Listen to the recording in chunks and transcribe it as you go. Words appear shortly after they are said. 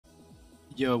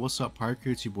Yo, what's up,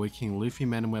 Parker? It's your boy King Luffy,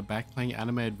 man, and we're back playing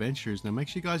Anime Adventures. Now, make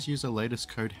sure you guys use the latest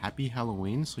code Happy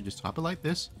Halloween. So just type it like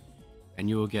this, and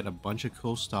you will get a bunch of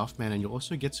cool stuff, man, and you'll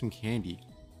also get some candy.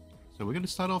 So we're gonna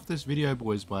start off this video,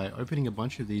 boys, by opening a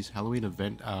bunch of these Halloween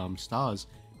event stars.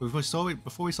 But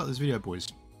before we start this video, boys,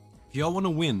 if y'all want to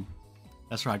win,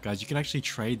 that's right, guys, you can actually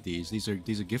trade these. These are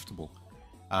giftable.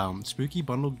 Spooky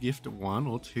bundle gift 1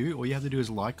 or 2. All you have to do is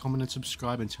like, comment, and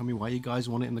subscribe, and tell me why you guys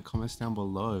want it in the comments down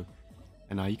below.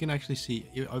 And you can actually see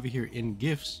it over here in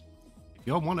gifts. If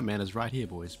y'all want it, man, it's right here,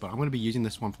 boys. But I'm going to be using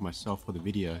this one for myself for the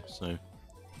video. So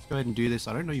let's go ahead and do this.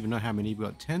 I don't even know how many. We've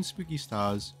got 10 spooky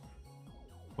stars.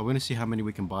 But we're going to see how many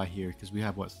we can buy here. Because we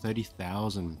have, what,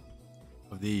 30,000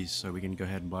 of these. So we can go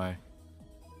ahead and buy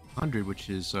 100, which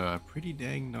is pretty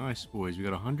dang nice, boys. We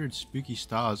got 100 spooky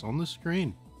stars on the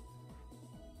screen.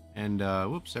 And,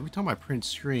 whoops, every time I print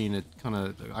screen, it kind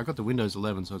of... I got the Windows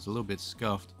 11, so it's a little bit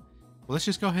scuffed. Well, let's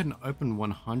just go ahead and open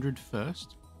 100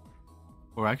 first.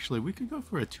 Or actually, we could go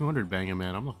for a 200 banger,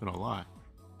 man. I'm not gonna lie.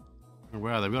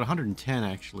 Where are they? We got 110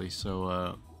 actually.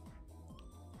 So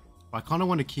I kind of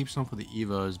want to keep some for the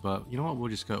Evos, but you know what? We'll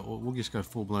just go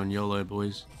full blown YOLO,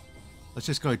 boys. Let's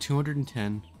just go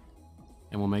 210,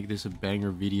 and we'll make this a banger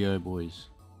video, boys.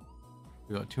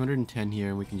 We got 210 here,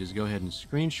 and we can just go ahead and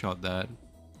screenshot that.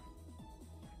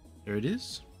 There it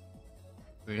is.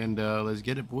 And let's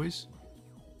get it, boys.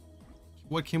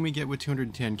 What can we get with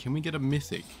 210? Can we get a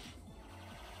mythic?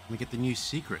 Can we get the new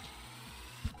secret?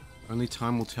 Only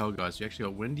time will tell, guys. We actually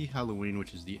got Wendy Halloween,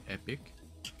 which is the epic.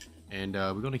 And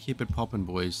we're going to keep it popping,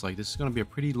 boys. Like, this is going to be a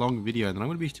pretty long video. And then I'm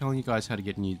going to be telling you guys how to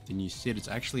get the new Sid. It's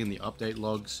actually in the update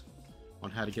logs on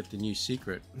how to get the new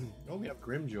secret. Oh, we have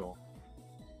Grimjaw.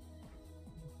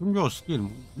 Grimjaw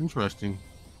skin. Interesting.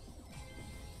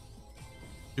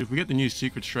 If we get the new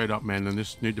secret straight up, man, then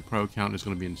this Need to Pro account is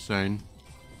going to be insane.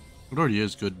 It already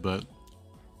is good, but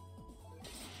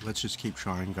let's just keep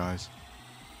trying, guys.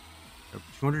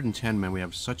 210, man. We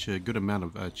have such a good amount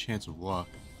of chance of luck.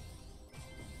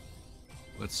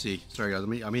 Let's see. Sorry, guys.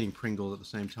 I'm eating Pringles at the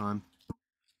same time.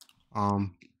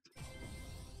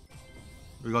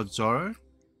 We got Zorro.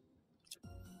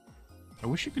 I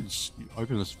wish you could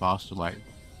open this faster, like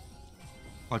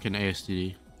an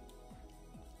ASD.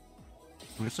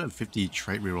 I guess I have 50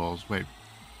 trait rerolls. Wait.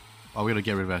 Oh, we gotta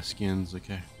get rid of our skins.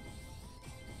 Okay.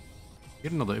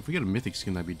 Get another. If we get a mythic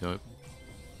skin, that'd be dope.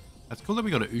 That's cool that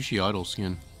we got an Uchi Idol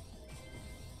skin.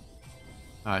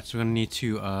 Alright, so we're gonna need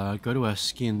to go to our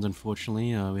skins,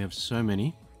 unfortunately. We have so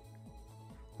many.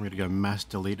 We're gonna go mass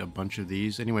delete a bunch of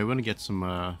these. Anyway, we're gonna get some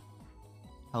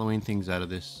Halloween things out of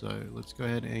this. So let's go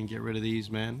ahead and get rid of these,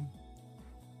 man.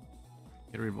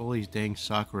 Get rid of all these dang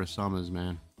Sakura Summers,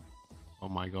 man. Oh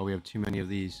my god, we have too many of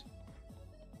these.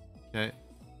 Okay.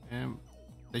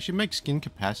 They should make skin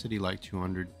capacity like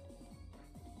 200.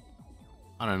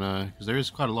 I don't know, because there is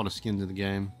quite a lot of skins in the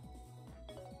game.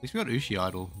 At least we got Uchi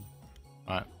Idol.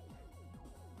 Alright.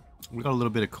 We got a little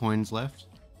bit of coins left.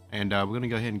 And we're going to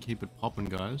go ahead and keep it popping,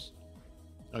 guys.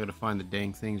 I gotta find the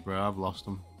dang things, bro. I've lost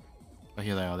them. Oh,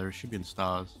 here they are. There should be in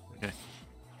stars. Okay.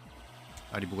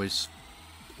 Alrighty, boys.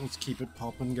 Let's keep it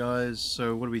popping, guys.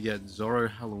 So, what do we get? Zorro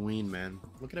Halloween, man.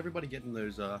 Look at everybody getting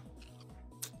those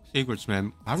secrets,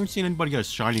 man. I haven't seen anybody get a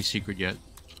shiny secret yet.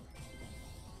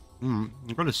 I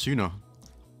got a Suna.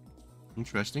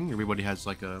 Interesting. Everybody has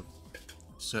like the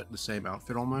same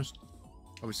outfit almost.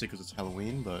 Obviously because it's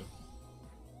Halloween, but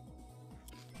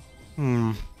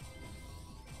oh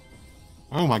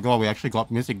my god, we actually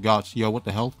got mythic guts. Yo, what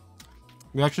the hell?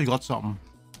 We actually got something.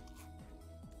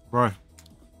 Bro.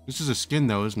 This is a skin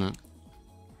though, isn't it?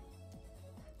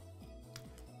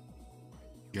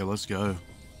 Yeah, let's go.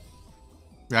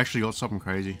 We actually got something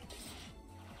crazy.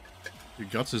 Your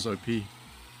guts is OP.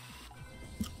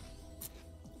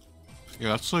 Yeah,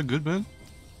 that's so good, man.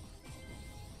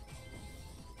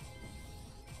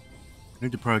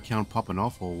 Need the pro account popping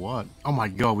off or what? Oh my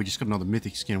god, we just got another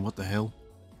mythic skin. What the hell?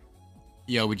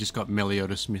 Yo, we just got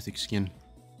Meliodas mythic skin.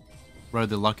 Bro,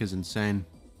 the luck is insane.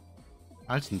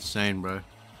 That's insane, bro.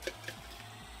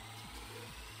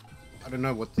 I don't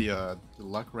know what the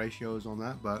luck ratio is on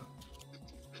that, but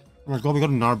oh my god, we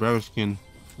got a Narbera skin.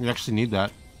 We actually need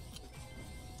that.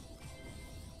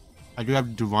 I do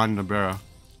have Divine Narbera.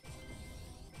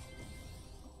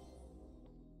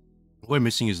 What we're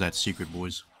missing is that secret,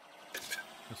 boys.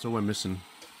 That's all we're missing.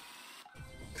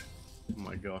 Oh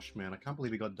my gosh, man. I can't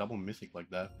believe we got double mythic like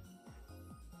that.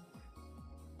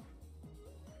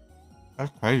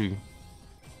 That's crazy.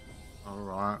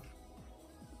 Alright.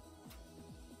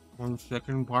 1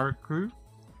 second, pirate crew.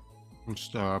 I'm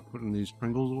just putting these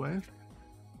Pringles away.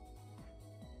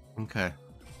 Okay.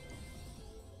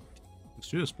 Let's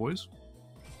do this, boys.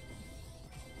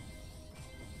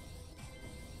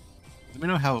 Let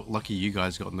me know how lucky you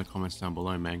guys got in the comments down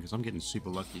below, man, because I'm getting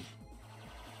super lucky.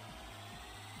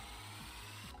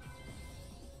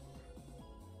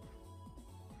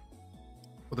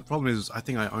 Well, the problem is, I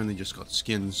think I only just got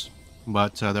skins,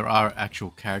 but there are actual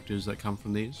characters that come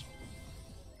from these.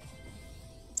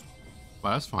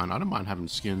 But that's fine. I don't mind having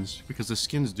skins because the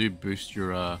skins do boost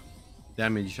your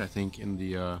damage, I think, in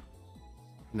the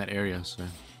in that area. So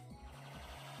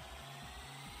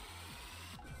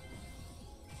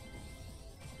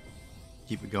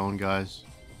keep it going, guys.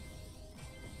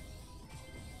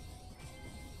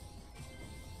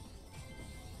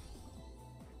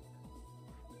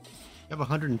 We have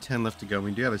 110 left to go.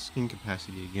 We do have a skin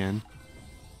capacity again.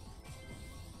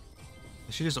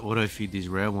 I should just auto feed these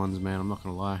rare ones, man. I'm not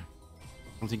gonna lie.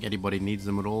 I don't think anybody needs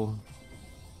them at all.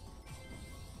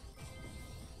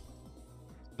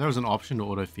 If there was an option to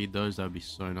auto feed those, that would be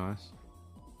so nice.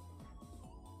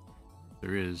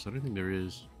 There is. I don't think there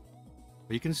is.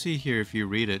 But you can see here, if you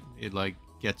read it, it like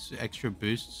gets extra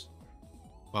boosts.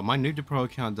 But my Noob to Pro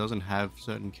account doesn't have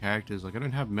certain characters. Like I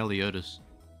don't have Meliodas.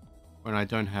 When I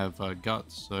don't have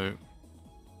guts, so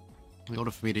in order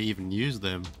for me to even use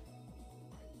them,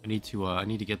 I need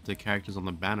to get the characters on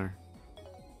the banner.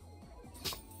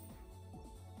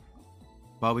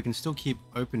 But we can still keep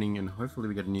opening, and hopefully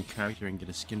we get a new character and get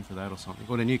a skin for that or something.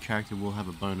 Or a new character will have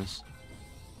a bonus.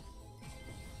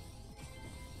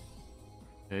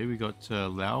 Okay, we got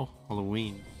Lao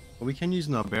Halloween. Well, we can use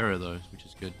Narbera though, which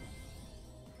is good.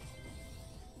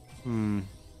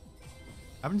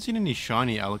 I haven't seen any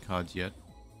shiny Alucards yet.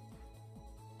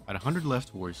 At 100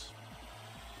 left, boys.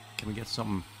 Can we get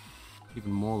something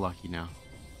even more lucky now?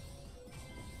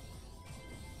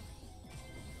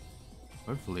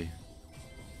 Hopefully.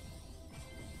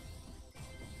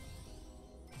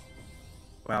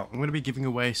 Wow, I'm going to be giving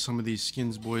away some of these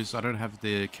skins, boys. I don't have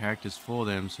the characters for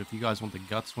them, so if you guys want the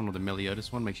Guts one or the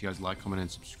Meliodas one, make sure you guys like, comment,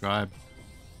 and subscribe.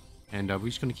 And we're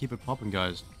just going to keep it popping,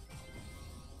 guys.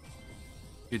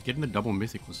 Dude, getting the double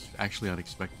mythic was actually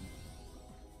unexpected.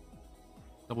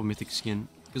 Double mythic skin,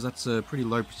 because that's a pretty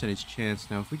low percentage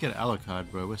chance. Now, if we get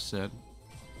Alucard, bro, we're set.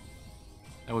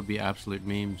 That would be absolute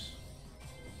memes.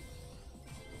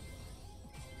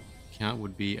 Count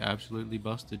would be absolutely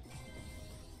busted.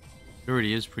 It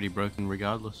already is pretty broken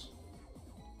regardless.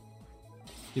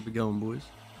 Keep it going, boys.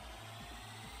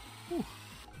 Whew.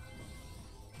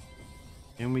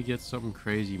 Can we get something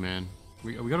crazy, man?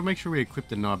 We gotta make sure we equip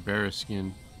the Narbera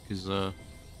skin, because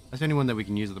that's the only one that we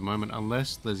can use at the moment,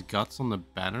 unless there's guts on the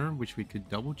banner, which we could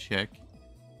double check.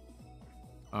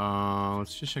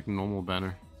 Let's just check normal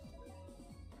banner.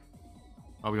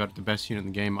 Oh, we got the best unit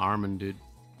in the game, Armin, dude.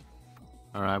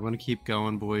 Alright, I'm gonna keep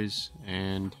going, boys,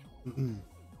 and I'm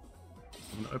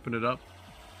gonna open it up.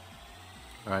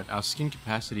 Alright, our skin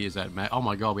capacity is at oh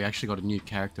my god, we actually got a new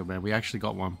character, man. We actually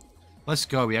got one. Let's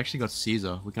go, we actually got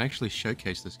Caesar. We can actually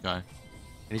showcase this guy.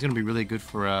 And he's going to be really good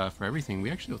for everything. We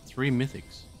actually got 3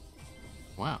 mythics.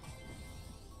 Wow.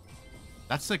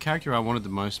 That's the character I wanted the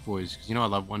most, boys. Because you know I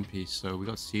love One Piece, so we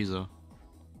got Caesar.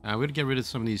 We're going to get rid of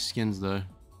some of these skins, though.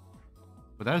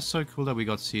 But that is so cool that we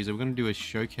got Caesar. We're going to do a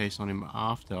showcase on him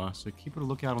after. So keep a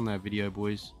lookout on that video,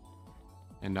 boys.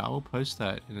 And I will post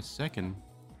that in a second.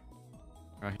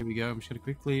 Alright, here we go. I'm just going to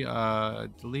quickly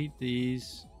delete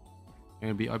these. I'm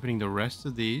going to be opening the rest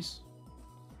of these.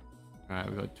 Alright,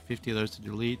 we've got 50 of those to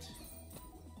delete.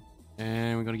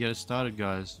 And we're going to get it started,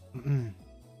 guys. Alright,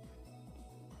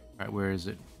 where is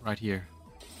it? Right here.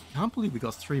 I can't believe we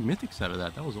got 3 mythics out of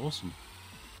that. That was awesome.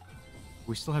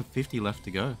 We still have 50 left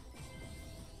to go.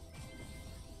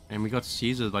 And we got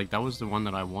Caesar. Like, that was the one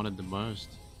that I wanted the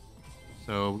most.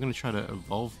 So we're going to try to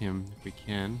evolve him if we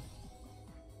can.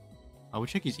 I will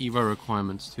check his Evo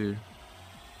requirements too.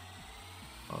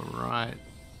 Alright.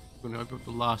 We're gonna open up the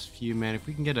last few, man. If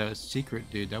we can get a secret,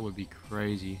 dude, that would be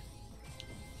crazy.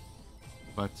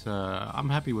 But I'm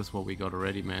happy with what we got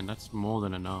already, man. That's more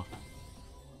than enough.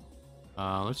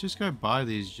 Let's just go buy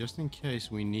these just in case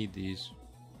we need these.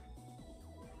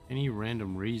 Any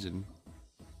random reason.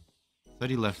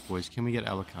 30 left, boys. Can we get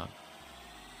Alucard?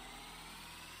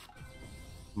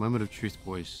 Moment of truth,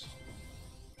 boys.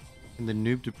 Can the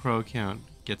Noob to Pro account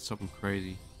get something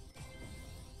crazy?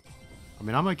 I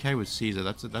mean, I'm okay with Caesar.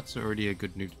 That's already a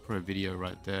good Noob to Pro video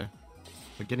right there.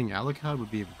 But getting Alucard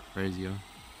would be even crazier.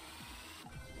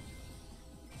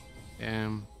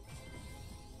 Damn.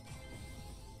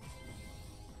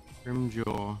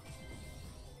 Grimjaw.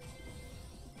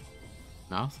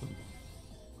 Nothing.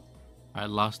 Alright,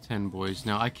 last 10, boys.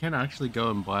 Now, I can actually go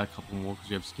and buy a couple more because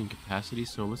we have skin capacity,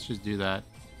 so let's just do that.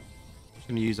 Just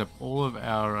going to use up all of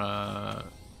our,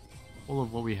 all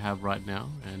of what we have right now,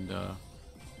 and,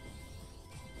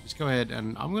 just let's go ahead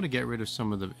and I'm going to get rid of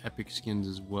some of the epic skins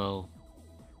as well.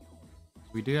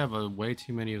 We do have way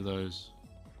too many of those.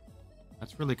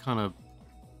 That's really kind of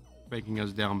making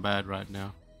us down bad right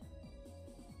now.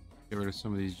 Get rid of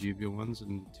some of these Juvia ones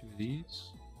and 2 of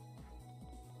these.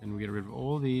 And we get rid of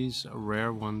all these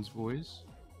rare ones, boys.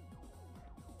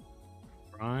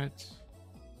 Right.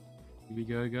 Here we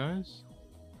go, guys.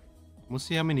 We'll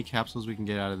see how many capsules we can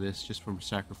get out of this just from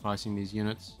sacrificing these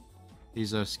units.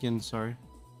 These are skins, sorry.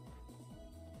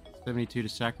 72 to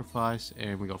sacrifice,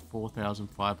 and we got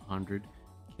 4,500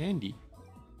 candy.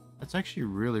 That's actually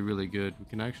really, really good. We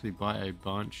can actually buy a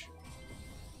bunch.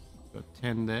 Got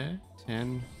 10 there,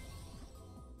 10.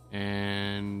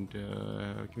 And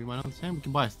can we buy another 10? We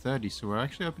can buy 30, so we're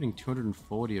actually opening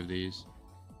 240 of these,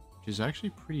 which is actually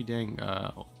pretty dang,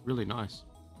 really nice.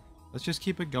 Let's just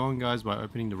keep it going, guys, by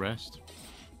opening the rest.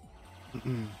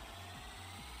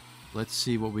 Let's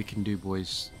see what we can do,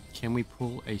 boys. Can we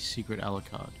pull a secret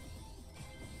Alucard?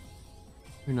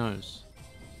 Who knows?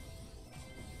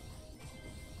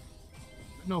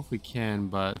 I don't know if we can,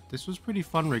 but this was pretty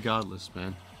fun regardless,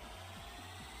 man.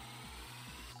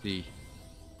 Let's see.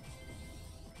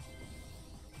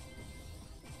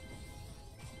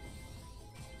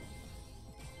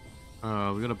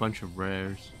 We got a bunch of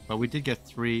rares, but we did get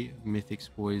 3 mythics,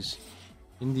 boys,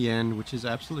 in the end, which is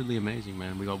absolutely amazing,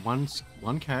 man. We got one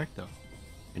character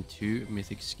and 2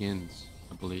 mythic skins,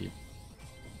 I believe.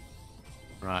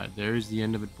 Right, there is the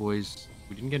end of it, boys.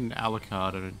 We didn't get an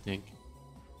Alucard, I don't think,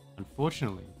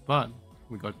 unfortunately, but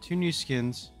we got 2 new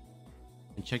skins.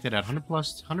 And check that out,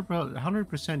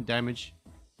 100% damage,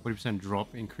 40%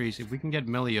 drop increase. If we can get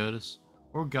Meliodas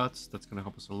or Guts, that's going to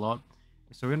help us a lot.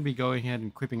 So we're going to be going ahead and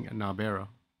equipping a Narbera.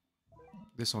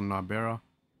 This on Narbera.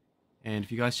 And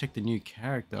if you guys check the new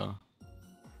character,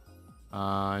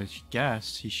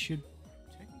 Gas, he should,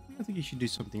 technically, I think he should do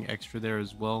something extra there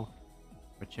as well.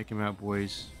 But check him out,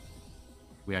 boys.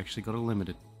 We actually got a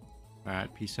limited.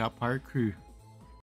 Alright, peace out, pirate crew.